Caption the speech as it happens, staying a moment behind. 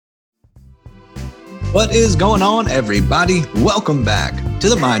What is going on, everybody? Welcome back to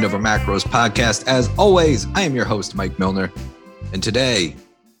the Mind Over Macros podcast. As always, I am your host, Mike Milner. And today,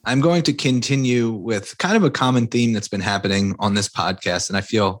 I'm going to continue with kind of a common theme that's been happening on this podcast, and I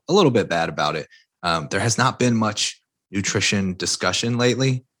feel a little bit bad about it. There has not been much nutrition discussion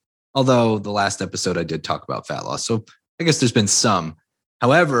lately, although the last episode I did talk about fat loss. So I guess there's been some.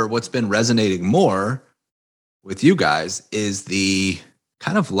 However, what's been resonating more with you guys is the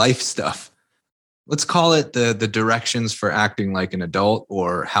kind of life stuff. Let's call it the directions for acting like an adult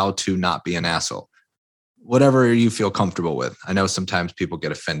or how to not be an asshole. Whatever you feel comfortable with. I know sometimes people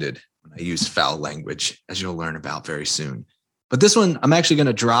get offended when I use foul language, as you'll learn about very soon. But this one, I'm actually going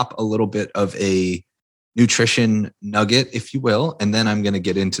to drop a little bit of a nutrition nugget, if you will, and then I'm going to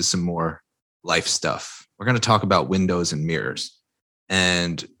get into some more life stuff. We're going to talk about windows and mirrors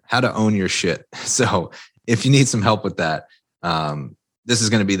and how to own your shit. So if you need some help with that, this is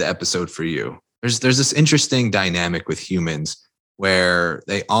going to be the episode for you. There's this interesting dynamic with humans where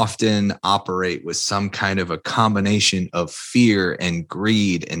they often operate with some kind of a combination of fear and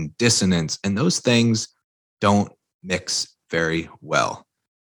greed and dissonance, and those things don't mix very well.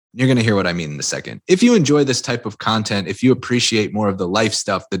 You're going to hear what I mean in a second. If you enjoy this type of content, if you appreciate more of the life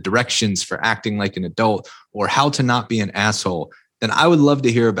stuff, the directions for acting like an adult, or how to not be an asshole, then I would love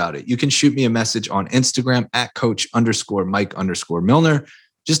to hear about it. You can shoot me a message on Instagram at coach_Mike_Milner.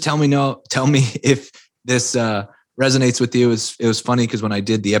 Just tell me if this resonates with you. It was funny because when I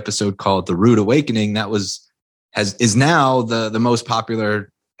did the episode called The Rude Awakening, that is now the most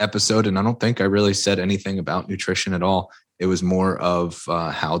popular episode. And I don't think I really said anything about nutrition at all. It was more of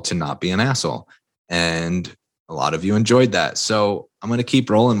how to not be an asshole. And a lot of you enjoyed that. So I'm going to keep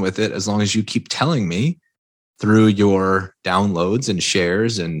rolling with it as long as you keep telling me through your downloads and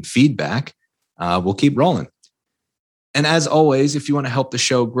shares and feedback. We'll keep rolling. And as always, if you want to help the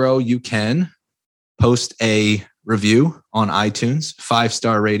show grow, you can post a review on iTunes,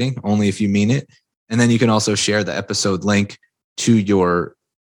 5-star rating, only if you mean it. And then you can also share the episode link to your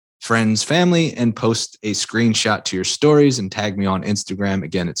friends, family, and post a screenshot to your stories and tag me on Instagram.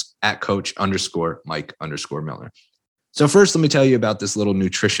 Again, it's at coach_Mike_Milner. So first, let me tell you about this little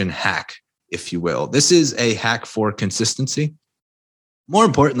nutrition hack, if you will. This is a hack for consistency. More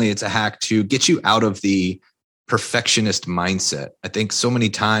importantly, it's a hack to get you out of the perfectionist mindset. I think so many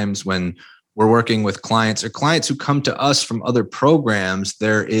times when we're working with clients or clients who come to us from other programs,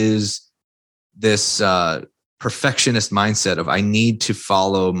 there is this perfectionist mindset of I need to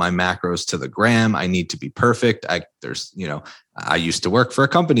follow my macros to the gram. I need to be perfect. I used to work for a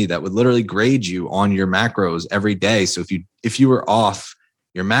company that would literally grade you on your macros every day. So if you were off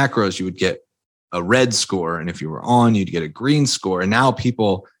your macros, you would get a red score. And if you were on, you'd get a green score. And now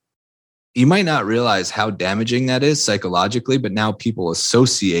you might not realize how damaging that is psychologically, but now people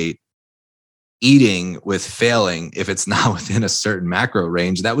associate eating with failing if it's not within a certain macro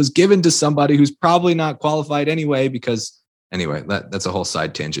range that was given to somebody who's probably not qualified anyway, that's a whole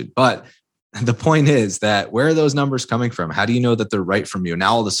side tangent. But the point is that where are those numbers coming from? How do you know that they're right from you?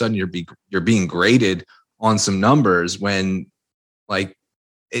 Now all of a sudden you're being graded on some numbers when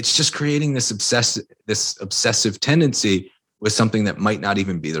it's just creating this obsessive tendency with something that might not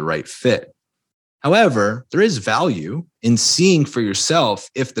even be the right fit. However, there is value in seeing for yourself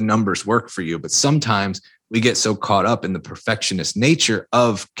if the numbers work for you. But sometimes we get so caught up in the perfectionist nature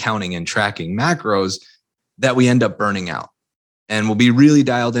of counting and tracking macros that we end up burning out. And we'll be really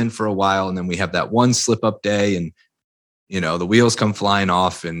dialed in for a while. And then we have that one slip up day and, the wheels come flying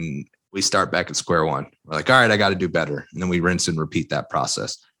off and we start back at square one. We're like, all right, I got to do better. And then we rinse and repeat that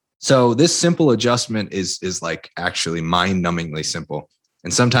process. So this simple adjustment is like actually mind-numbingly simple.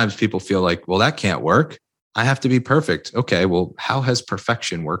 And sometimes people feel like, well, that can't work. I have to be perfect. Okay, well, how has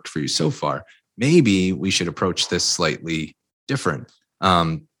perfection worked for you so far? Maybe we should approach this slightly different.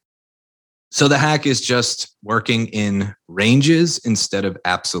 So the hack is just working in ranges instead of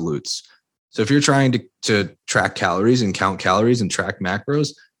absolutes. So if you're trying to track calories and count calories and track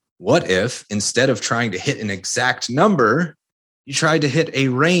macros, what if instead of trying to hit an exact number, you tried to hit a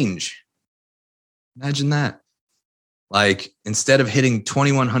range? Imagine that. Like instead of hitting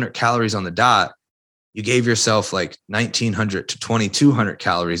 2,100 calories on the dot, you gave yourself like 1,900 to 2,200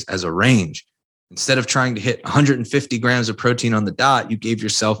 calories as a range. Instead of trying to hit 150 grams of protein on the dot, you gave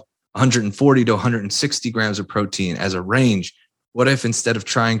yourself 140 to 160 grams of protein as a range. What if instead of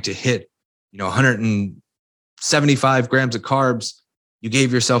trying to hit 175 grams of carbs, you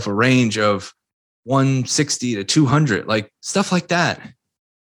gave yourself a range of 160 to 200, like stuff like that.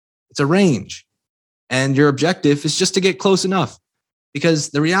 It's a range. And your objective is just to get close enough.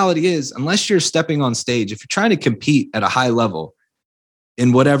 Because the reality is, unless you're stepping on stage, if you're trying to compete at a high level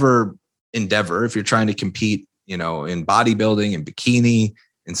in whatever endeavor, if you're trying to compete, in bodybuilding and bikini,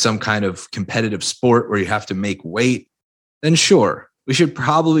 in some kind of competitive sport where you have to make weight, then sure, we should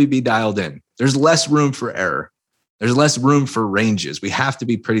probably be dialed in. There's less room for error. There's less room for ranges. We have to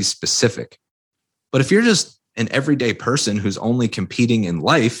be pretty specific. But if you're just an everyday person who's only competing in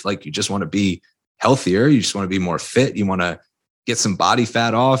life, like you just want to be healthier, you just want to be more fit, you want to get some body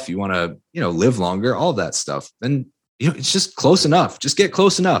fat off, you want to, live longer, all of that stuff, then, it's just close enough. Just get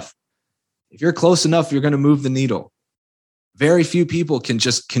close enough. If you're close enough, you're going to move the needle. Very few people can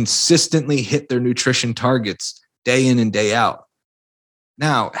just consistently hit their nutrition targets day in and day out.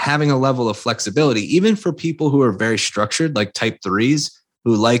 Now, having a level of flexibility, even for people who are very structured, like type 3s,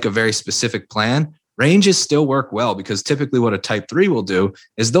 who like a very specific plan, ranges still work well, because typically what a type 3 will do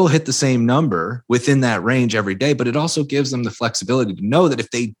is they'll hit the same number within that range every day, but it also gives them the flexibility to know that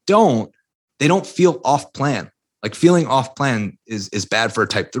if they don't feel off plan. Like feeling off plan is bad for a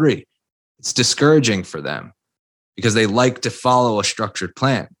type 3. It's discouraging for them because they like to follow a structured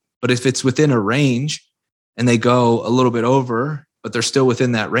plan. But if it's within a range and they go a little bit over, but they're still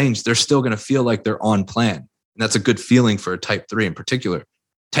within that range, they're still going to feel like they're on plan. And that's a good feeling for a type 3 in particular.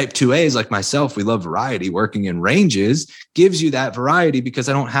 Type 2As like myself, we love variety. Working in ranges gives you that variety because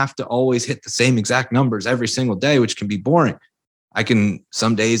I don't have to always hit the same exact numbers every single day, which can be boring. I can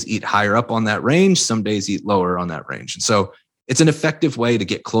some days eat higher up on that range, some days eat lower on that range. And so it's an effective way to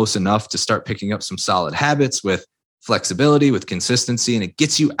get close enough to start picking up some solid habits with flexibility, with consistency, and it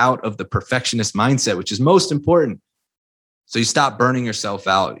gets you out of the perfectionist mindset, which is most important. So you stop burning yourself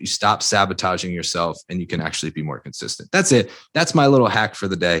out, you stop sabotaging yourself, and you can actually be more consistent. That's it. That's my little hack for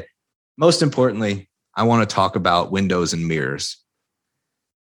the day. Most importantly, I want to talk about windows and mirrors.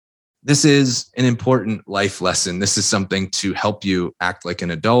 This is an important life lesson. This is something to help you act like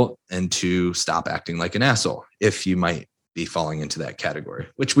an adult and to stop acting like an asshole, if you might be falling into that category,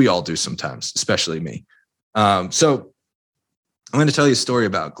 which we all do sometimes, especially me. So I'm going to tell you a story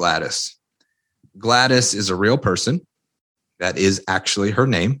about Gladys. Gladys is a real person. That is actually her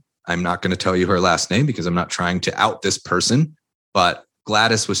name. I'm not going to tell you her last name because I'm not trying to out this person, but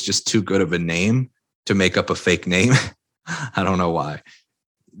Gladys was just too good of a name to make up a fake name. I don't know why.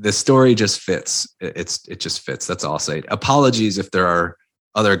 The story just fits. It just fits. That's all I'll say. Apologies if there are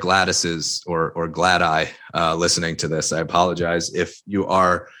other Gladyses or Gladi listening to this. I apologize. If you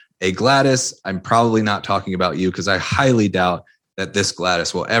are a Gladys, I'm probably not talking about you because I highly doubt that this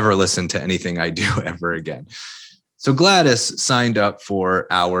Gladys will ever listen to anything I do ever again. So Gladys signed up for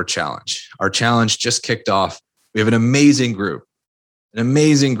our challenge. Our challenge just kicked off. We have an amazing group.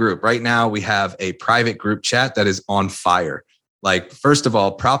 Right now, we have a private group chat that is on fire. Like, first of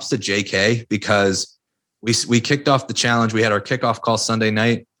all, props to JK because we kicked off the challenge. We had our kickoff call Sunday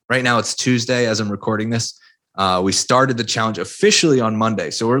night. Right now, it's Tuesday as I'm recording this. We started the challenge officially on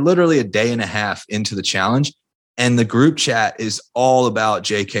Monday. So we're literally a day and a half into the challenge. And the group chat is all about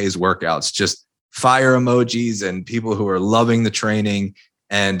JK's workouts, just fire emojis and people who are loving the training.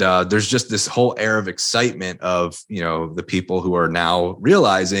 And there's just this whole air of excitement of, the people who are now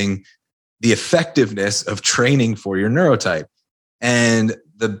realizing the effectiveness of training for your neurotype. And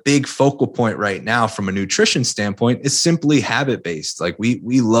the big focal point right now from a nutrition standpoint is simply habit-based. Like we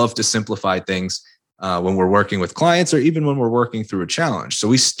love to simplify things when we're working with clients or even when we're working through a challenge. So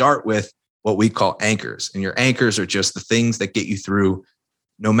we start with what we call anchors. And your anchors are just the things that get you through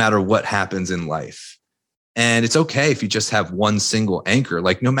no matter what happens in life. And it's okay if you just have one single anchor,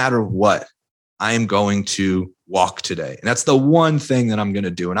 like no matter what, I am going to walk today. And that's the one thing that I'm going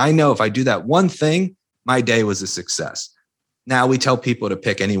to do. And I know if I do that one thing, my day was a success. Now we tell people to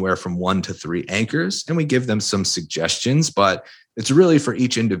pick anywhere from 1 to 3 anchors and we give them some suggestions, but it's really for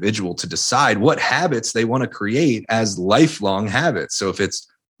each individual to decide what habits they want to create as lifelong habits. So if it's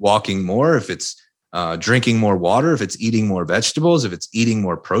walking more, if it's drinking more water, if it's eating more vegetables, if it's eating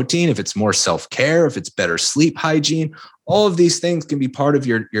more protein, if it's more self-care, if it's better sleep hygiene, all of these things can be part of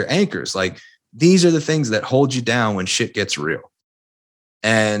your anchors. Like these are the things that hold you down when shit gets real.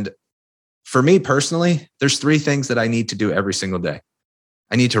 And for me personally, there's 3 things that I need to do every single day.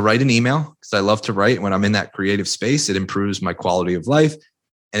 I need to write an email because I love to write. When I'm in that creative space, it improves my quality of life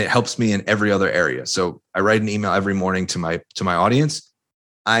and it helps me in every other area. So I write an email every morning to my audience.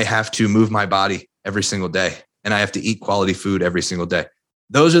 I have to move my body every single day and I have to eat quality food every single day.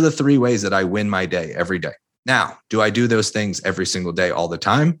 Those are the 3 ways that I win my day every day. Now, do I do those things every single day all the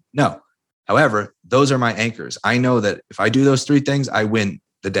time? No. However, those are my anchors. I know that if I do those 3 things, I win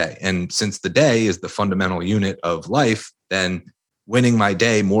the day. And since the day is the fundamental unit of life, then winning my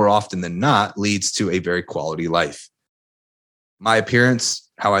day more often than not leads to a very quality life. My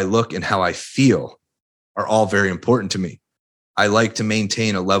appearance, how I look, and how I feel are all very important to me. I like to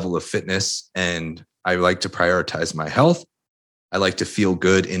maintain a level of fitness and I like to prioritize my health. I like to feel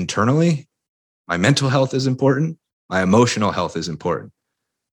good internally. My mental health is important. My emotional health is important.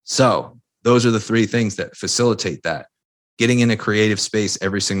 So those are the three things that facilitate that. Getting in a creative space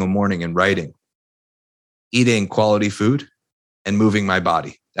every single morning and writing, eating quality food, and moving my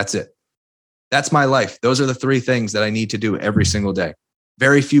body. That's it. That's my life. Those are the three things that I need to do every single day.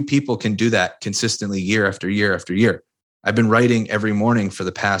 Very few people can do that consistently year after year after year. I've been writing every morning for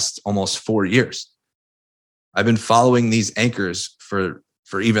the past almost 4 years. I've been following these anchors for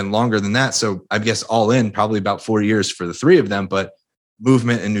even longer than that. So I guess all in probably about 4 years for the three of them, but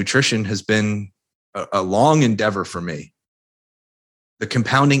movement and nutrition has been a long endeavor for me. The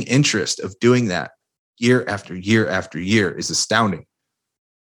compounding interest of doing that year after year after year is astounding.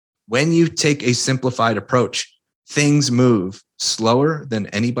 When you take a simplified approach, things move slower than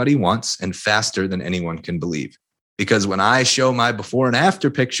anybody wants and faster than anyone can believe. Because when I show my before and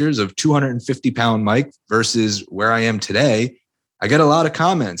after pictures of 250-pound Mike versus where I am today, I get a lot of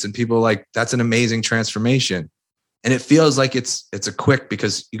comments and people are like, that's an amazing transformation. And it feels like it's a quick,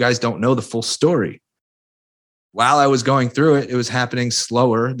 because you guys don't know the full story. While I was going through it, it was happening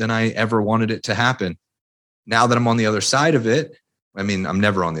slower than I ever wanted it to happen. Now that I'm on the other side of it, I mean, I'm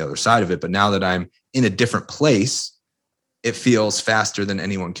never on the other side of it, but now that I'm in a different place, it feels faster than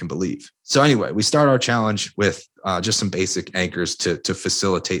anyone can believe. So anyway, we start our challenge with just some basic anchors to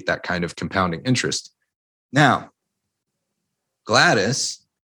facilitate that kind of compounding interest. Now, Gladys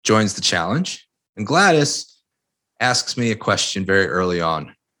joins the challenge, and Gladys asks me a question very early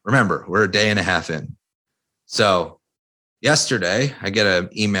on. Remember, we're a day and a half in. So yesterday, I get an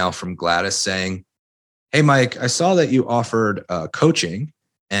email from Gladys saying, hey, Mike, I saw that you offered coaching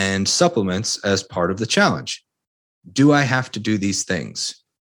and supplements as part of the challenge. Do I have to do these things?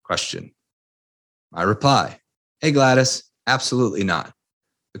 Question. I reply, hey, Gladys, absolutely not.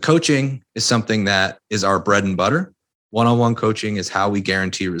 The coaching is something that is our bread and butter. One-on-one coaching is how we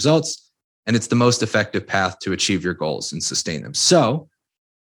guarantee results, and it's the most effective path to achieve your goals and sustain them. So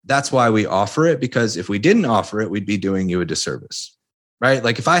that's why we offer it, because if we didn't offer it, we'd be doing you a disservice, right?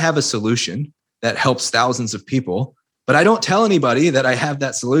 Like if I have a solution that helps thousands of people, but I don't tell anybody that I have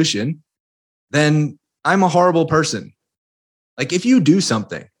that solution, then I'm a horrible person. Like if you do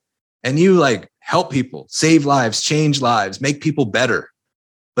something and you like help people, save lives, change lives, make people better,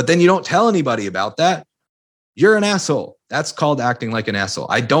 but then you don't tell anybody about that, you're an asshole. That's called acting like an asshole.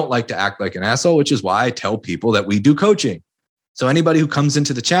 I don't like to act like an asshole, which is why I tell people that we do coaching. So anybody who comes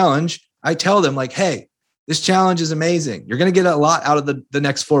into the challenge, I tell them like, hey, this challenge is amazing. You're going to get a lot out of the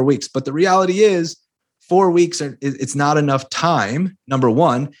next 4 weeks. But the reality is 4 weeks, it's not enough time, number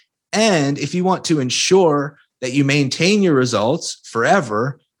one. And if you want to ensure that you maintain your results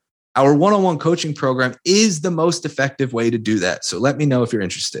forever, our one-on-one coaching program is the most effective way to do that. So let me know if you're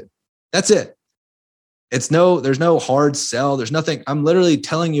interested. That's it. There's no hard sell. There's nothing. I'm literally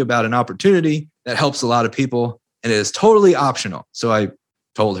telling you about an opportunity that helps a lot of people, and it is totally optional. So I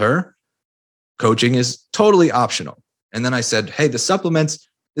told her coaching is totally optional. And then I said, hey, the supplements,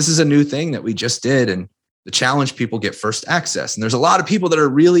 this is a new thing that we just did. And the challenge people get first access. And there's a lot of people that are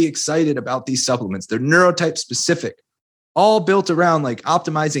really excited about these supplements. They're neurotype specific, all built around like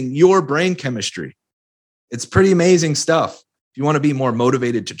optimizing your brain chemistry. It's pretty amazing stuff. If you want to be more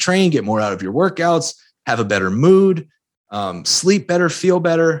motivated to train, get more out of your workouts, have a better mood, sleep better, feel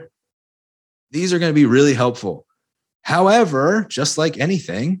better, these are going to be really helpful. However, just like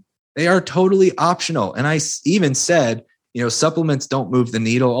anything, they are totally optional. And I even said, supplements don't move the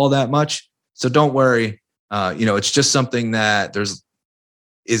needle all that much. So don't worry. It's just something that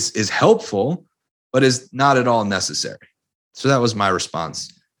is helpful, but is not at all necessary. So that was my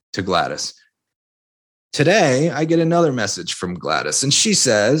response to Gladys. Today, I get another message from Gladys, and she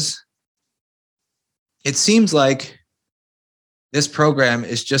says, it seems like this program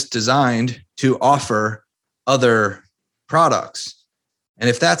is just designed to offer other products. And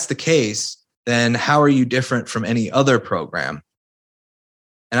if that's the case, then how are you different from any other program?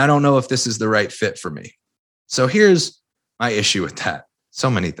 And I don't know if this is the right fit for me. So here's my issue with that.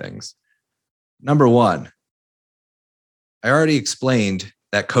 So many things. Number one, I already explained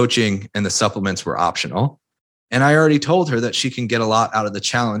that coaching and the supplements were optional. And I already told her that she can get a lot out of the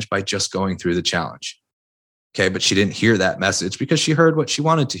challenge by just going through the challenge. Okay, but she didn't hear that message because she heard what she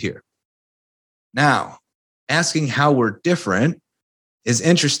wanted to hear. Now, asking how we're different is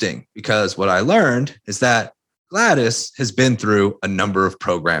interesting because what I learned is that Gladys has been through a number of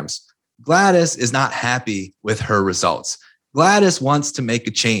programs. Gladys is not happy with her results. Gladys wants to make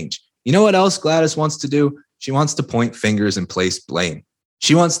a change. You know what else Gladys wants to do? She wants to point fingers and place blame.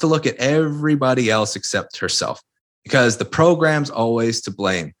 She wants to look at everybody else except herself. because the program's always to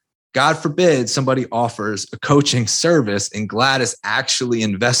blame. God forbid somebody offers a coaching service and Gladys actually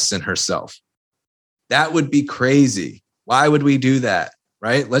invests in herself. That would be crazy. Why would we do that,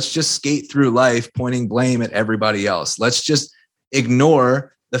 right? Let's just skate through life pointing blame at everybody else. Let's just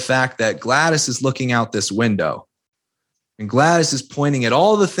ignore the fact that Gladys is looking out this window and Gladys is pointing at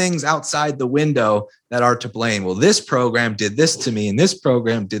all the things outside the window that are to blame. Well, this program did this to me and this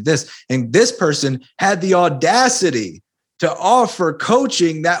program did this. And this person had the audacity to offer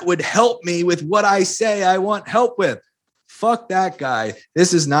coaching that would help me with what I say I want help with. Fuck that guy.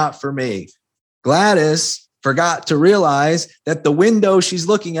 This is not for me. Gladys forgot to realize that the window she's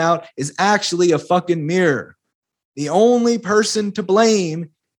looking out is actually a fucking mirror. The only person to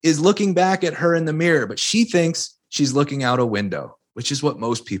blame is looking back at her in the mirror, but she thinks she's looking out a window, which is what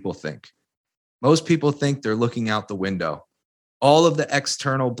most people think. Most people think they're looking out the window. All of the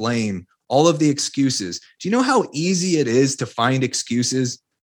external blame, all of the excuses. Do you know how easy it is to find excuses?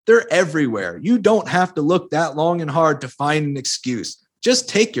 They're everywhere. You don't have to look that long and hard to find an excuse. Just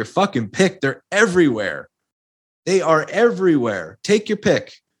take your fucking pick. They're everywhere. They are everywhere. Take your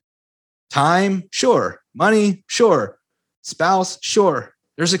pick. Time, sure. Money, sure. Spouse, sure.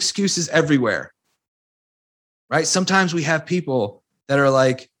 There's excuses everywhere. Right? Sometimes we have people that are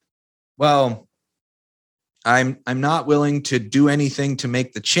like, well, I'm not willing to do anything to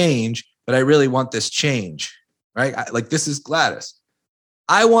make the change, but I really want this change. Right? Like this is Gladys.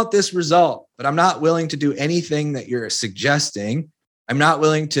 I want this result, but I'm not willing to do anything that you're suggesting. I'm not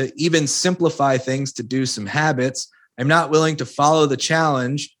willing to even simplify things to do some habits. I'm not willing to follow the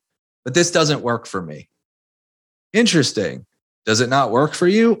challenge, but this doesn't work for me. Interesting. Does it not work for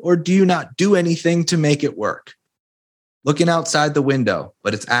you, or do you not do anything to make it work? Looking outside the window,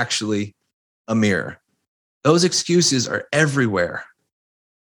 but it's actually a mirror. Those excuses are everywhere.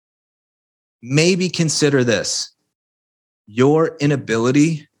 Maybe consider this. Your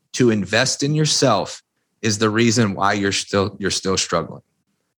inability to invest in yourself is the reason why you're still struggling.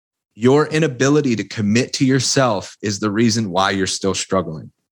 Your inability to commit to yourself is the reason why you're still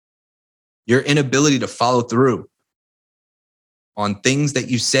struggling. Your inability to follow through on things that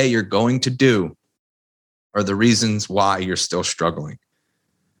you say you're going to do are the reasons why you're still struggling.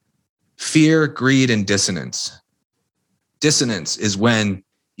 Fear, greed, and dissonance. Dissonance is when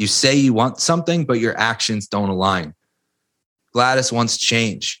you say you want something, but your actions don't align. Gladys wants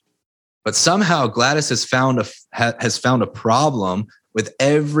change, but somehow Gladys has found a problem with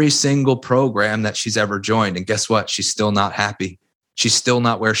every single program that she's ever joined. And guess what? She's still not happy. She's still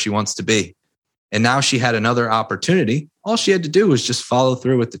not where she wants to be. And now she had another opportunity. All she had to do was just follow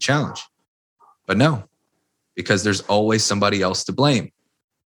through with the challenge. But no, because there's always somebody else to blame.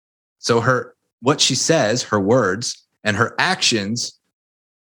 So what she says, her words, and her actions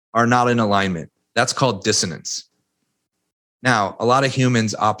are not in alignment. That's called dissonance. Now, a lot of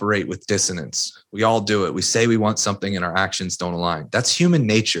humans operate with dissonance. We all do it. We say we want something and our actions don't align. That's human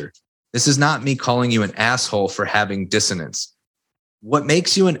nature. This is not me calling you an asshole for having dissonance. What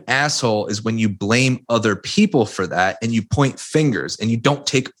makes you an asshole is when you blame other people for that and you point fingers and you don't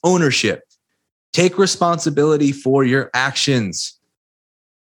take ownership. Take responsibility for your actions.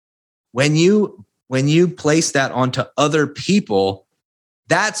 When you place that onto other people,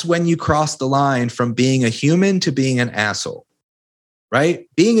 that's when you cross the line from being a human to being an asshole, right?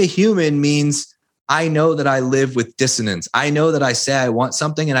 Being a human means I know that I live with dissonance. I know that I say I want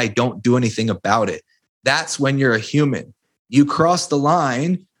something and I don't do anything about it. That's when you're a human. You cross the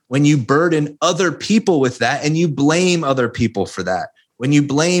line when you burden other people with that and you blame other people for that. When you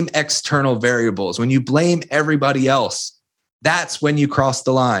blame external variables, when you blame everybody else, that's when you cross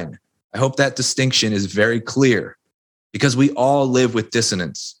the line. I hope that distinction is very clear because we all live with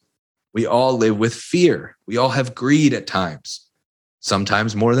dissonance. We all live with fear. We all have greed at times,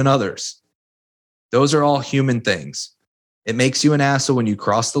 sometimes more than others. Those are all human things. It makes you an asshole when you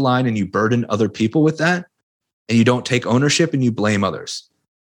cross the line and you burden other people with that and you don't take ownership and you blame others.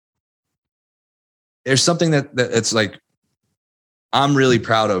 There's something that it's like I'm really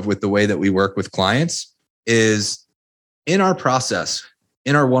proud of with the way that we work with clients is in our process,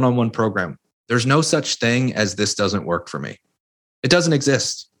 in our one-on-one program, there's no such thing as this doesn't work for me. It doesn't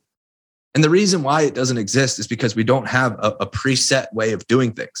exist. And the reason why it doesn't exist is because we don't have a preset way of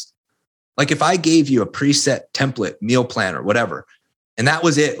doing things. Like if I gave you a preset template, meal plan or whatever, and that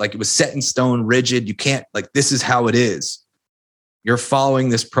was it, like it was set in stone, rigid, you can't, like this is how it is. You're following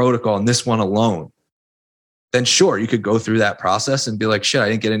this protocol and this one alone. Then sure, you could go through that process and be like, shit, I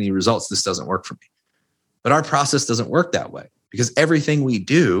didn't get any results. This doesn't work for me. But our process doesn't work that way because everything we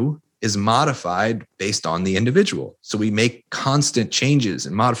do is modified based on the individual. So we make constant changes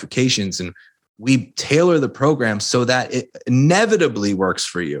and modifications and we tailor the program so that it inevitably works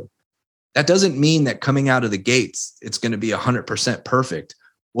for you. That doesn't mean that coming out of the gates, it's going to be 100% perfect.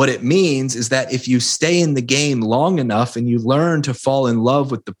 What it means is that if you stay in the game long enough and you learn to fall in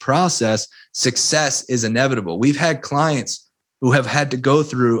love with the process, success is inevitable. We've had clients who have had to go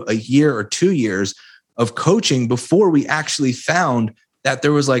through a year or 2 years of coaching before we actually found that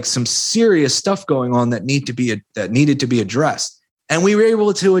there was like some serious stuff going on that needed to be addressed. And we were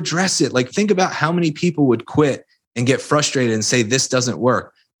able to address it. Like, think about how many people would quit and get frustrated and say, this doesn't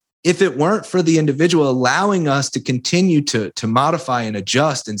work. If it weren't for the individual allowing us to continue to modify and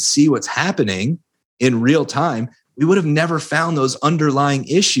adjust and see what's happening in real time, we would have never found those underlying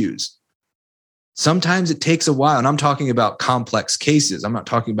issues. Sometimes it takes a while. And I'm talking about complex cases. I'm not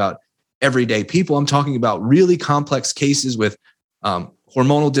talking about everyday people. I'm talking about really complex cases with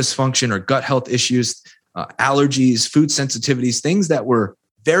hormonal dysfunction or gut health issues, allergies, food sensitivities, things that were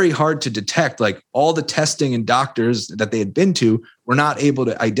very hard to detect. Like, all the testing and doctors that they had been to were not able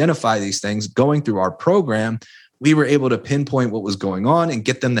to identify these things. Going through our program, we were able to pinpoint what was going on and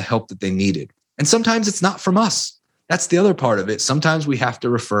get them the help that they needed. And sometimes it's not from us. That's the other part of it. Sometimes we have to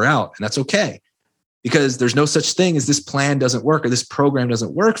refer out, and that's okay, because there's no such thing as this plan doesn't work or this program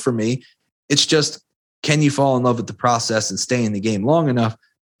doesn't work for me. It's just, can you fall in love with the process and stay in the game long enough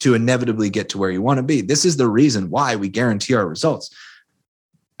to inevitably get to where you want to be? This is the reason why we guarantee our results.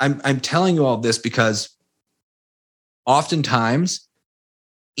 I'm telling you all this because oftentimes,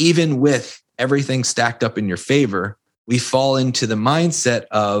 even with everything stacked up in your favor, we fall into the mindset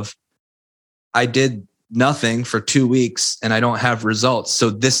of, I did nothing for 2 weeks and I don't have results,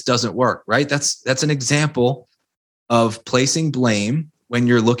 so this doesn't work, right? That's an example of placing blame when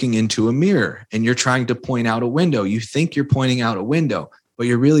you're looking into a mirror and you're trying to point out a window. You think you're pointing out a window, but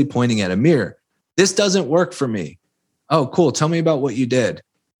you're really pointing at a mirror. This doesn't work for me. Oh, cool. Tell me about what you did.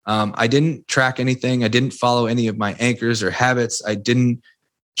 I didn't track anything. I didn't follow any of my anchors or habits. I didn't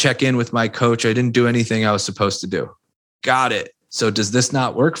check in with my coach. I didn't do anything I was supposed to do. Got it. So does this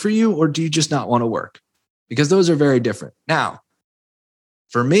not work for you, or do you just not want to work? Because those are very different. Now,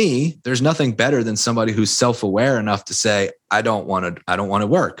 for me, there's nothing better than somebody who's self-aware enough to say, I don't want to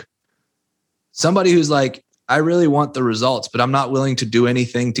work. Somebody who's like, I really want the results, but I'm not willing to do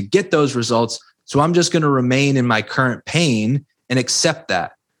anything to get those results. So I'm just going to remain in my current pain and accept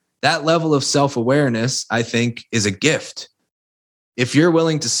that. That level of self-awareness, I think, is a gift. If you're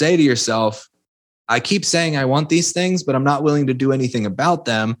willing to say to yourself, I keep saying I want these things, but I'm not willing to do anything about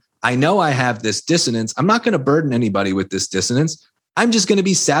them. I know I have this dissonance. I'm not going to burden anybody with this dissonance. I'm just going to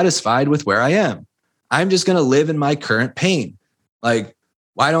be satisfied with where I am. I'm just going to live in my current pain. Like,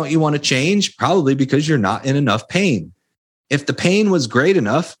 why don't you want to change? Probably because you're not in enough pain. If the pain was great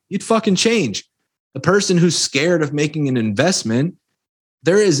enough, you'd fucking change. The person who's scared of making an investment,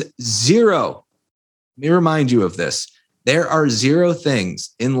 there is zero. Let me remind you of this. There are 0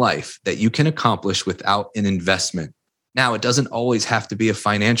 things in life that you can accomplish without an investment. Now, it doesn't always have to be a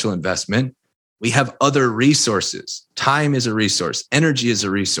financial investment. We have other resources. Time is a resource. Energy is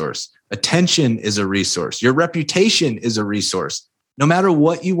a resource. Attention is a resource. Your reputation is a resource. No matter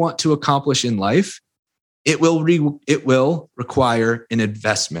what you want to accomplish in life, it will require an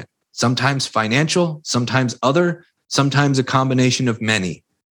investment. Sometimes financial, sometimes other, sometimes a combination of many.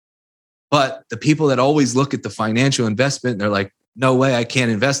 But the people that always look at the financial investment, they're like, no way, I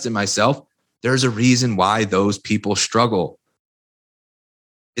can't invest in myself. There's a reason why those people struggle.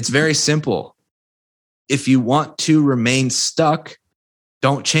 It's very simple. If you want to remain stuck,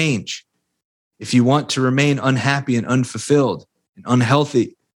 don't change. If you want to remain unhappy and unfulfilled and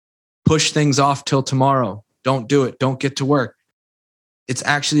unhealthy, push things off till tomorrow. Don't do it. Don't get to work. It's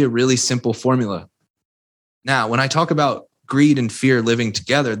actually a really simple formula. Now, when I talk about greed and fear living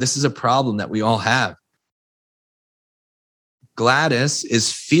together, this is a problem that we all have. Gladys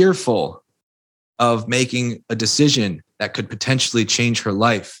is fearful of making a decision that could potentially change her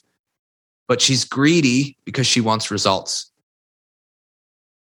life, but she's greedy because she wants results.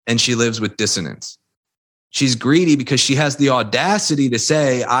 And she lives with dissonance. She's greedy because she has the audacity to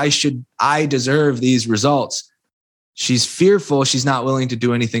say, I deserve these results. She's fearful. She's not willing to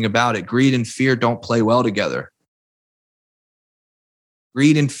do anything about it. Greed and fear don't play well together.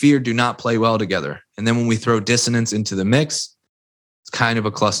 Greed and fear do not play well together. And then when we throw dissonance into the mix, it's kind of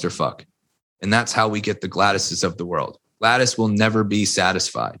a clusterfuck. And that's how we get the Gladyses of the world. Gladys will never be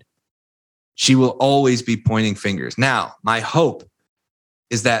satisfied. She will always be pointing fingers. Now, my hope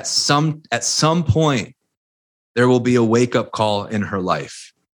is that at some point, there will be a wake-up call in her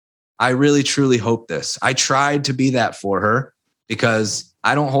life. I really, truly hope this. I tried to be that for her because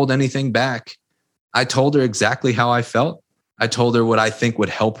I don't hold anything back. I told her exactly how I felt. I told her what I think would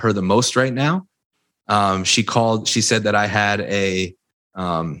help her the most right now. She said that I had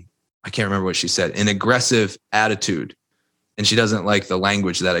I can't remember what she said, an aggressive attitude. And she doesn't like the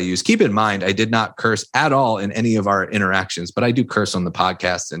language that I use. Keep in mind, I did not curse at all in any of our interactions, but I do curse on the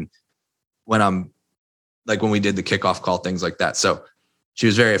podcast and when we did the kickoff call, things like that. So she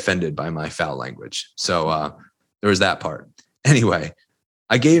was very offended by my foul language. So there was that part. Anyway,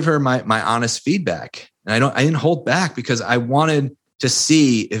 I gave her my honest feedback, and I didn't hold back because I wanted to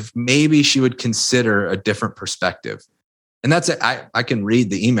see if maybe she would consider a different perspective. And that's it. I can read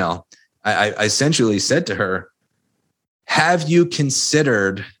the email. I essentially said to her, have you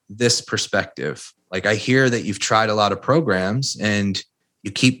considered this perspective? Like, I hear that you've tried a lot of programs and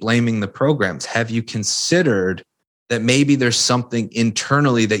you keep blaming the programs. Have you considered that maybe there's something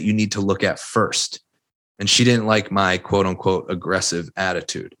internally that you need to look at first? And she didn't like my quote unquote aggressive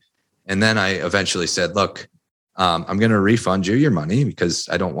attitude. And then I eventually said, look, I'm going to refund you your money because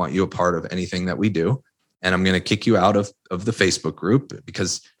I don't want you a part of anything that we do. And I'm going to kick you out of the Facebook group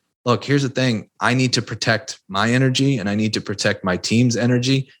because, look, here's the thing. I need to protect my energy and I need to protect my team's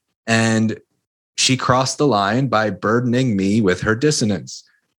energy. And she crossed the line by burdening me with her dissonance.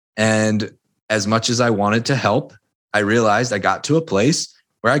 And as much as I wanted to help, I realized I got to a place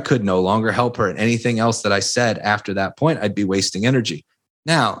where I could no longer help her. And anything else that I said after that point, I'd be wasting energy.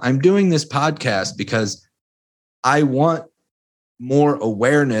 Now, I'm doing this podcast because I want more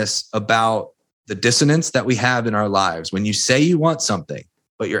awareness about the dissonance that we have in our lives. When you say you want something,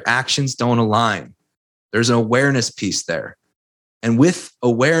 but your actions don't align, there's an awareness piece there. And with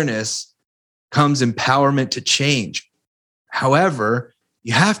awareness comes empowerment to change. However,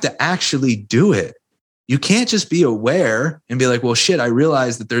 you have to actually do it. You can't just be aware and be like, well, shit, I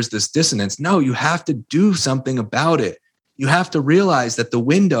realize that there's this dissonance. No, you have to do something about it. You have to realize that the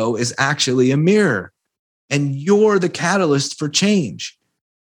window is actually a mirror and you're the catalyst for change.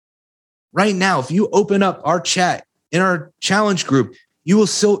 Right now, if you open up our chat in our challenge group, you will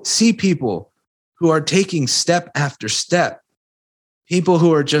still see people who are taking step after step. People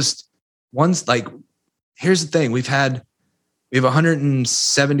who are just ones like, here's the thing. We have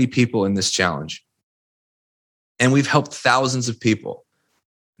 170 people in this challenge. And we've helped thousands of people.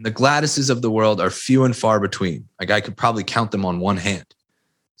 And the Gladyses of the world are few and far between. Like, I could probably count them on one hand.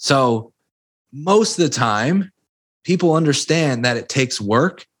 So most of the time, people understand that it takes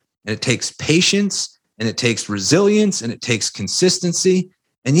work and it takes patience and it takes resilience and it takes consistency.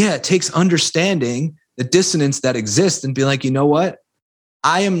 And yeah, it takes understanding the dissonance that exists and be like, you know what?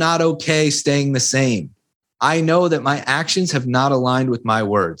 I am not okay staying the same. I know that my actions have not aligned with my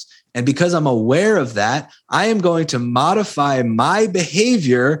words. And because I'm aware of that, I am going to modify my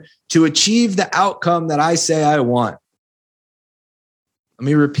behavior to achieve the outcome that I say I want. Let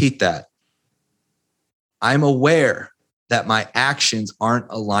me repeat that. I'm aware that my actions aren't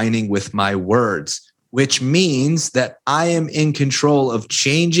aligning with my words, which means that I am in control of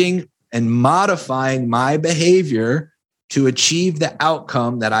changing and modifying my behavior to achieve the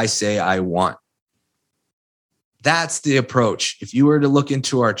outcome that I say I want. That's the approach. If you were to look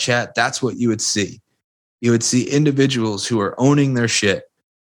into our chat, that's what you would see. You would see individuals who are owning their shit,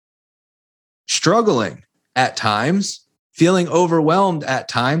 struggling at times, feeling overwhelmed at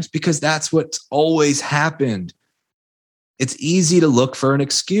times, because that's what's always happened. It's easy to look for an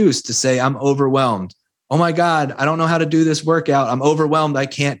excuse to say, I'm overwhelmed. Oh my God, I don't know how to do this workout. I'm overwhelmed. I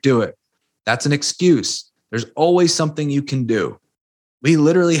can't do it. That's an excuse. There's always something you can do. We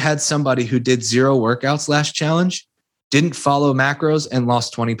literally had somebody who did 0 workouts last challenge, didn't follow macros, and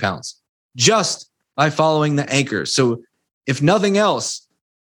lost 20 pounds just by following the anchors. So if nothing else,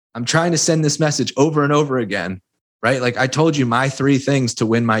 I'm trying to send this message over and over again, right? Like I told you my 3 things to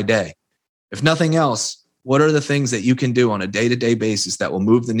win my day. If nothing else, what are the things that you can do on a day-to-day basis that will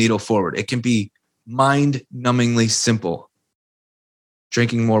move the needle forward? It can be mind-numbingly simple.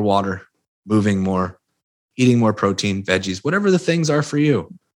 Drinking more water, moving more, eating more protein, veggies, whatever the things are for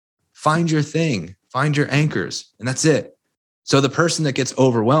you. Find your thing, find your anchors, and that's it. So the person that gets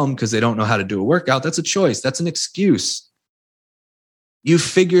overwhelmed because they don't know how to do a workout, that's a choice. That's an excuse. You've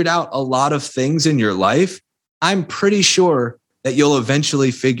figured out a lot of things in your life. I'm pretty sure that you'll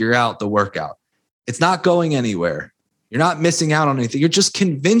eventually figure out the workout. It's not going anywhere. You're not missing out on anything. You're just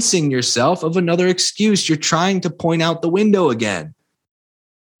convincing yourself of another excuse. You're trying to point out the window again.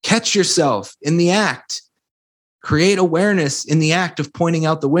 Catch yourself in the act. Create awareness in the act of pointing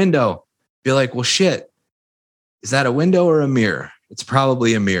out the window. Be like, well, shit, is that a window or a mirror? It's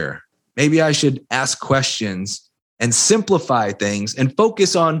probably a mirror. Maybe I should ask questions and simplify things and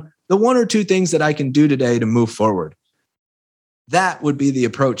focus on the 1 or 2 things that I can do today to move forward. That would be the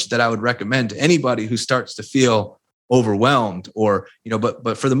approach that I would recommend to anybody who starts to feel overwhelmed or,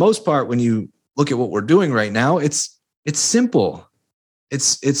 but for the most part, when you look at what we're doing right now. It's simple.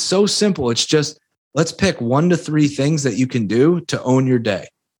 It's so simple. It's just, let's pick 1 to 3 things that you can do to own your day,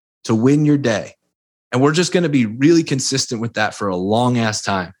 to win your day. And we're just going to be really consistent with that for a long ass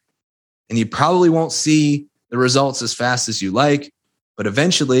time. And you probably won't see the results as fast as you like, but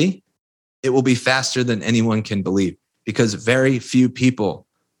eventually it will be faster than anyone can believe, because very few people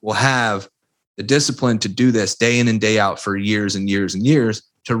will have the discipline to do this day in and day out for years and years and years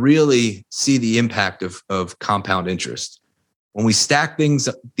to really see the impact of compound interest. When we stack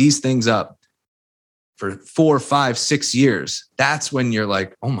these things up for 4, 5, 6 years, that's when you're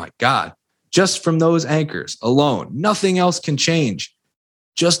like, oh my God, just from those anchors alone, nothing else can change.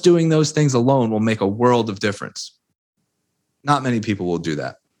 Just doing those things alone will make a world of difference. Not many people will do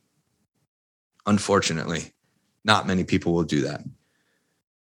that. Unfortunately, not many people will do that.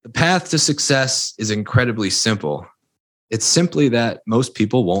 The path to success is incredibly simple. It's simply that most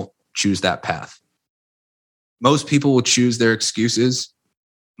people won't choose that path. Most people will choose their excuses.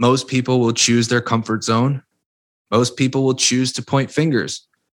 Most people will choose their comfort zone. Most people will choose to point fingers.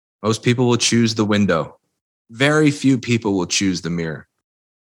 Most people will choose the window. Very few people will choose the mirror.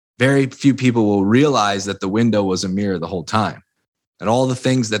 Very few people will realize that the window was a mirror the whole time, and all the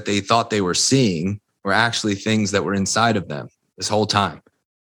things that they thought they were seeing were actually things that were inside of them this whole time.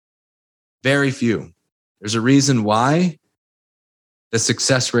 Very few. There's a reason why the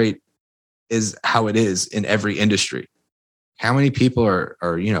success rate is how it is in every industry. How many people are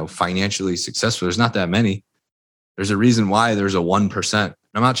financially successful? There's not that many. There's a reason why there's a 1%.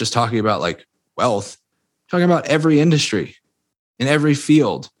 I'm not just talking about like wealth. I'm talking about every industry, in every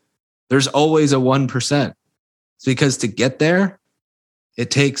field. There's always a 1%. It's because to get there, it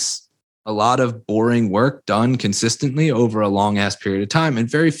takes a lot of boring work done consistently over a long ass period of time. And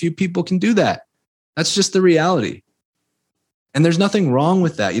very few people can do that. That's just the reality. And there's nothing wrong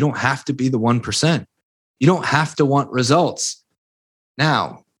with that. You don't have to be the 1%. You don't have to want results.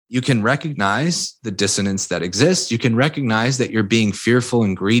 Now, you can recognize the dissonance that exists. You can recognize that you're being fearful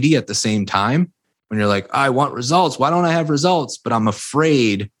and greedy at the same time. When you're like, I want results. Why don't I have results? But I'm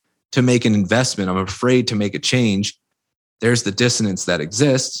afraid to make an investment. I'm afraid to make a change. There's the dissonance that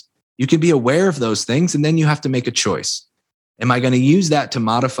exists. You can be aware of those things, and then you have to make a choice. Am I going to use that to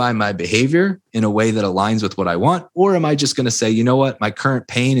modify my behavior in a way that aligns with what I want? Or am I just going to say, you know what? My current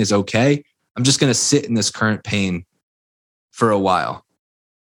pain is okay. I'm just going to sit in this current pain for a while.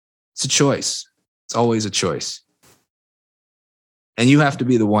 It's a choice. It's always a choice. And you have to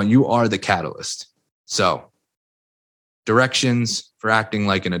be the one. You are the catalyst. So, directions for acting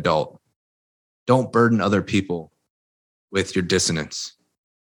like an adult. Don't burden other people with your dissonance.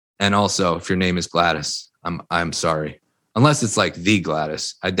 And also, if your name is Gladys, I'm sorry. Unless it's like the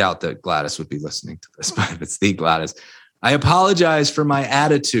Gladys. I doubt that Gladys would be listening to this, but if it's the Gladys, I apologize for my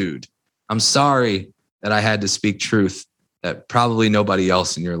attitude. I'm sorry that I had to speak truth that probably nobody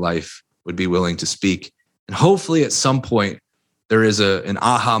else in your life would be willing to speak. And hopefully at some point, there is an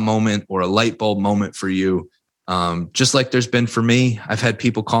aha moment or a light bulb moment for you. Just like there's been for me. I've had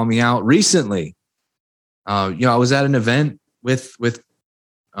people call me out recently. I was at an event with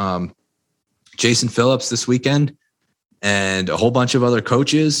Jason Phillips this weekend and a whole bunch of other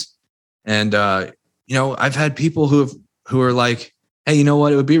coaches. And, I've had people who are like, hey, you know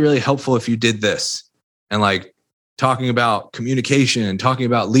what? It would be really helpful if you did this. And like talking about communication and talking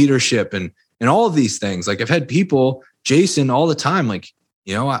about leadership and all of these things. Like I've had people, Jason, all the time, like,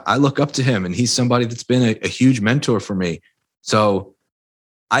 I look up to him and he's somebody that's been a huge mentor for me. So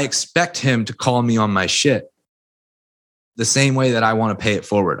I expect him to call me on my shit the same way that I want to pay it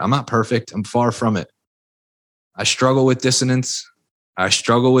forward. I'm not perfect. I'm far from it. I struggle with dissonance. I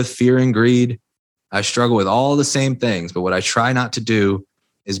struggle with fear and greed. I struggle with all the same things. But what I try not to do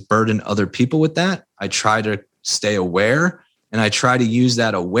is burden other people with that. I try to stay aware, and I try to use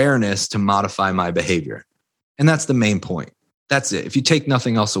that awareness to modify my behavior. And that's the main point. That's it. If you take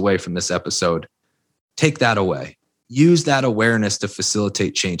nothing else away from this episode, take that away. Use that awareness to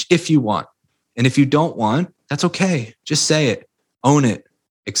facilitate change if you want. And if you don't want, that's okay. Just say it, own it,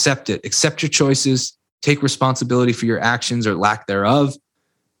 accept your choices, take responsibility for your actions or lack thereof,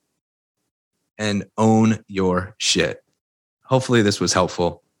 and own your shit. Hopefully this was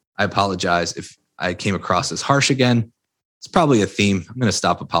helpful. I apologize if I came across as harsh again. It's probably a theme. I'm going to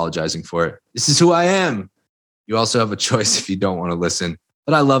stop apologizing for it. This is who I am. You also have a choice if you don't want to listen.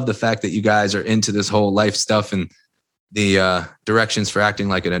 But I love the fact that you guys are into this whole life stuff and the directions for acting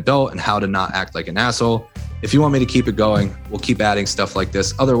like an adult and how to not act like an asshole. If you want me to keep it going, we'll keep adding stuff like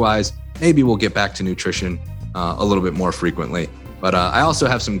this. Otherwise, maybe we'll get back to nutrition a little bit more frequently. But I also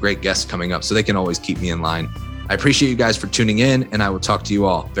have some great guests coming up, so they can always keep me in line. I appreciate you guys for tuning in, and I will talk to you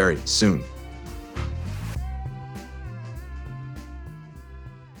all very soon.